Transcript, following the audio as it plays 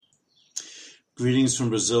Greetings from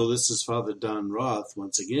Brazil. This is Father Don Roth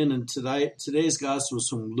once again, and today's gospel is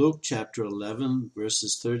from Luke chapter 11,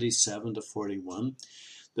 verses 37 to 41. One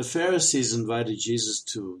of the Pharisees invited Jesus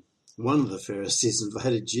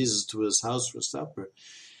to his house for supper,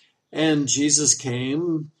 and Jesus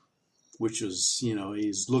came, which was,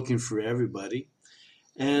 he's looking for everybody,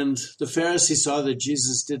 and the Pharisee saw that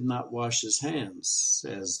Jesus did not wash his hands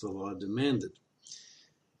as the law demanded.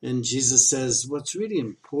 And Jesus says, what's really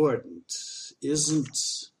important isn't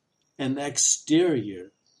an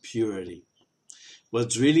exterior purity.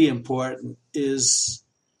 What's really important is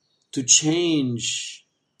to change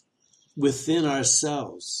within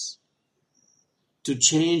ourselves, to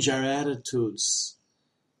change our attitudes,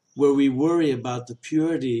 where we worry about the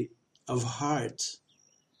purity of heart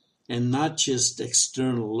and not just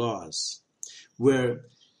external laws, where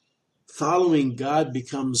following God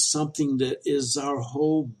becomes something that is our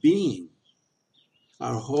whole being,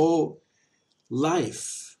 our whole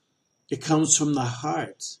life. It comes from the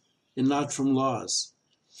heart and not from laws.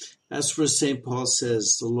 That's where St. Paul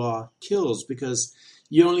says the law kills, because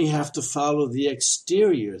you only have to follow the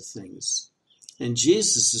exterior things. And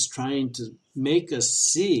Jesus is trying to make us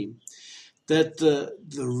see that the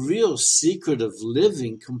real secret of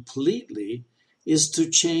living completely is to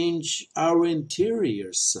change our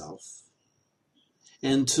interior self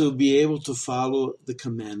and to be able to follow the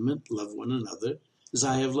commandment, love one another as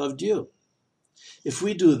I have loved you. If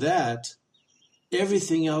we do that,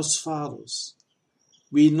 everything else follows.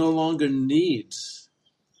 We no longer need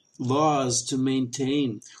laws to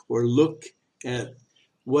maintain or look at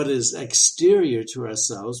what is exterior to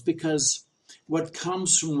ourselves, because what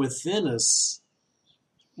comes from within us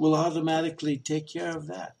will automatically take care of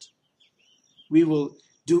that. We will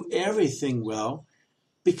do everything well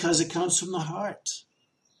because it comes from the heart.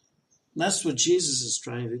 And that's what Jesus is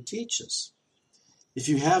trying to teach us. If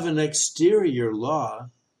you have an exterior law,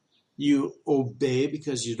 you obey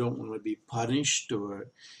because you don't want to be punished or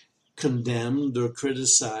condemned or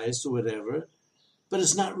criticized or whatever, but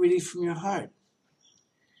it's not really from your heart.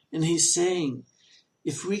 And he's saying,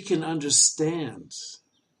 if we can understand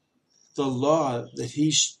the law that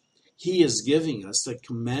he is giving us, the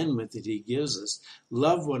commandment that he gives us,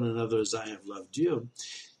 love one another as I have loved you,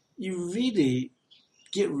 you really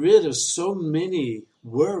get rid of so many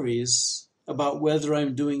worries about whether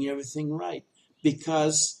I'm doing everything right,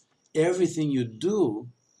 because everything you do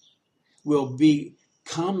will be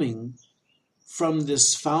coming from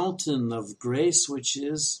this fountain of grace, which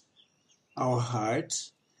is our heart,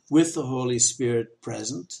 with the Holy Spirit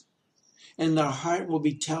present, and our heart will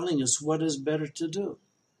be telling us what is better to do,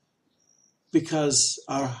 because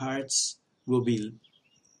our hearts will be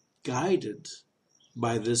guided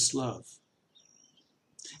by this love.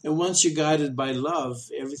 And once you're guided by love,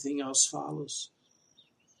 everything else follows.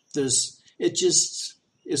 It just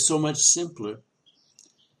is so much simpler.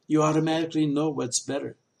 You automatically know what's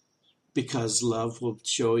better, because love will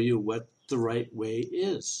show you what the right way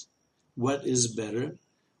is, what is better,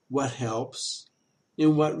 what helps,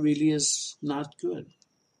 and what really is not good.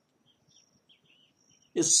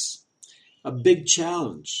 It's a big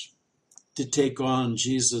challenge to take on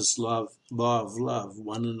Jesus' law of love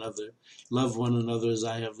one another. Love one another as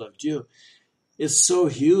I have loved you. It's so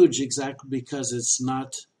huge exactly because it's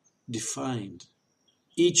not defined.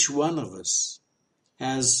 Each one of us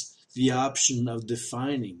has the option of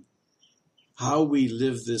defining how we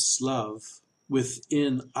live this love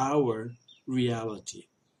within our reality.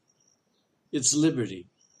 It's liberty,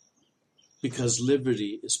 because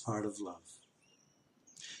liberty is part of love.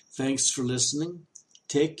 Thanks for listening.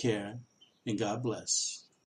 Take care, and God bless.